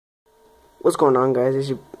What's going on, guys? It's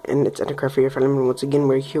Anticraft here. Once again,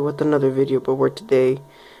 we're here with another video, but today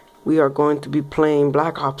we are going to be playing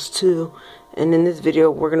Black Ops 2, and in this video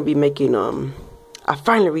we're going to be making I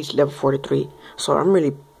finally reached level 43, so I'm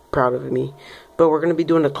really proud of me. But we're going to be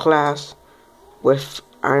doing a class with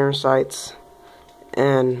iron sights,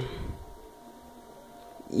 and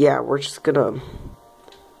yeah, we're just gonna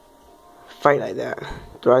fight like that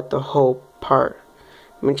throughout the whole part.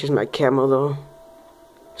 Let me choose my camo though.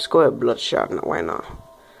 Let's go ahead, Bloodshot. No, why not?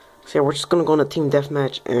 So yeah, we're just gonna go on a team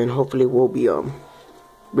deathmatch, and hopefully we'll be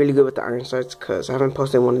really good with the iron sights, cause I haven't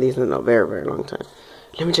posted one of these in a very long time.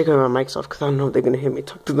 Let me check if my mic's off, cause I don't know if they're gonna hear me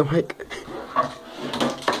talk to the mic.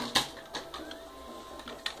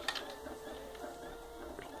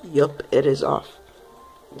 Yup, it is off.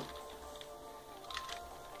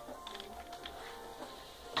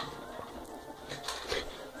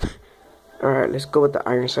 Alright, let's go with the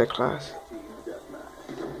iron sight class.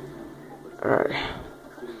 Alright,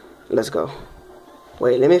 let's go.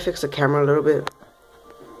 Wait, let me fix the camera a little bit.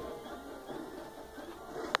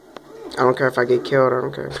 I don't care if I get killed, I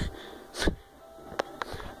don't care.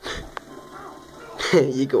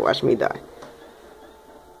 You can watch me die.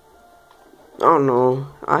 I don't know,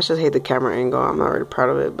 I just hate the camera angle. I'm not really proud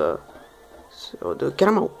of it, but so, dude, get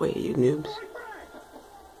out of my way, you noobs.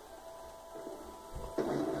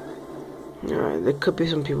 Alright, there could be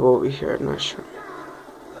some people over here, I'm not sure.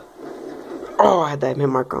 Oh, I had that hit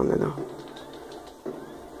marker on there though.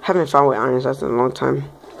 Haven't found with iron sights in a long time.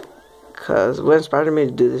 Cause what inspired me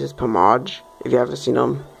to do this is Pomage. If you haven't seen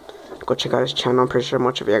him, go check out his channel. I'm pretty sure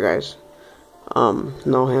much of you guys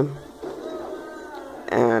know him.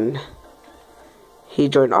 And he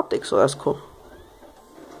joined Optics, so that's cool.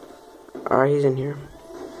 Alright, he's in here.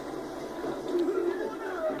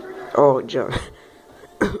 Oh, jump.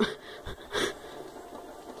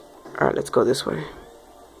 Alright, let's go this way.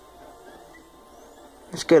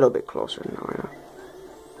 Let's get a little bit closer now. Right now.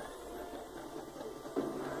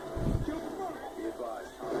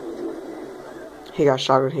 He got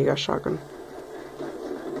shotgun, he got shotgun.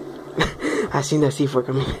 I seen that C4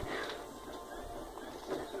 coming.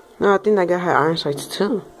 No, I think that guy had iron sights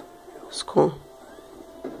too. It's cool.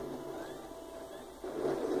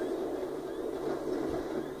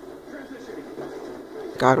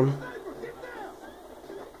 Got him.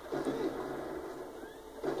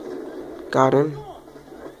 Got him.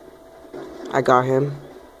 I got him.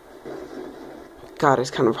 God,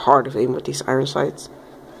 it's kind of hard to aim with these iron sights.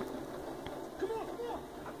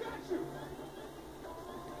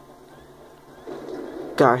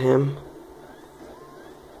 Got him.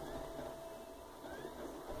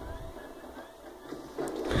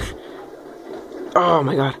 Oh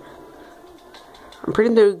my God. I'm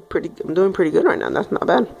doing pretty good right now. That's not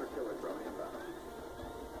bad.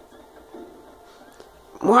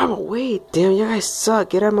 More out of my way. Damn, you guys suck.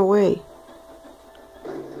 Get out of my way.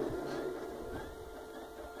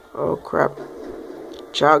 Oh crap.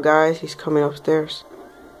 Ciao guys, he's coming upstairs.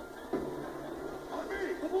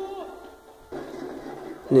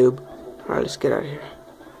 Noob. Alright, let's get out of here.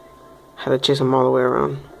 Had to chase him all the way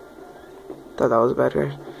around. Thought that was a bad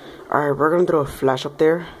guy. Alright, we're gonna throw a flash up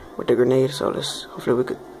there with the grenade, so hopefully we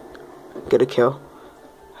could get a kill.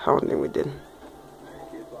 I don't think we did.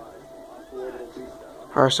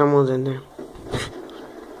 Alright, someone's in there.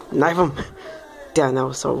 Knife him! Damn, that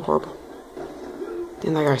was so horrible.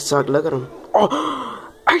 Damn, that guy sucked. Look at him.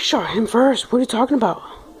 Oh! I shot him first! What are you talking about?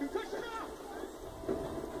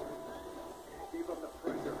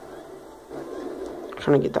 I'm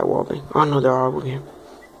trying to get that wall bang. Oh no, there are over here.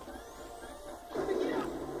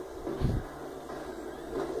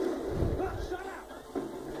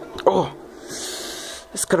 Oh!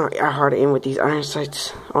 It's gonna be hard to aim with these iron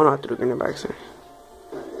sights. Oh no, I threw a grenade back there.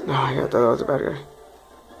 No, I thought that was a bad guy.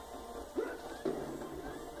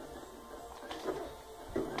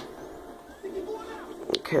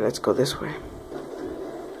 Okay, let's go this way.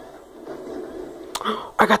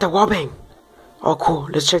 I got the wall bang! Oh, cool.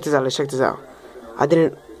 Let's check this out. I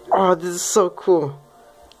didn't... Oh, this is so cool.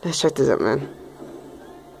 Let's check this out, man.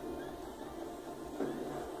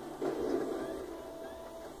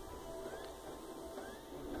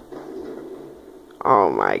 Oh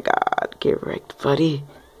my God. Get wrecked, buddy.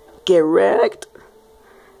 Get wrecked.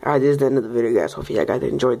 Alright, this is the end of the video, guys. Hopefully you guys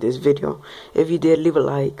enjoyed this video. If you did, leave a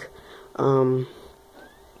like.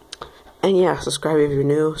 And yeah, subscribe if you're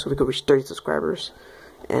new, so we could reach 30 subscribers.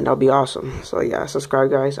 And that'll be awesome. So yeah,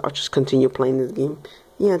 subscribe, guys. I'll just continue playing this game.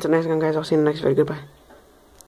 Yeah, until next time, guys. I'll see you in the next video. Goodbye.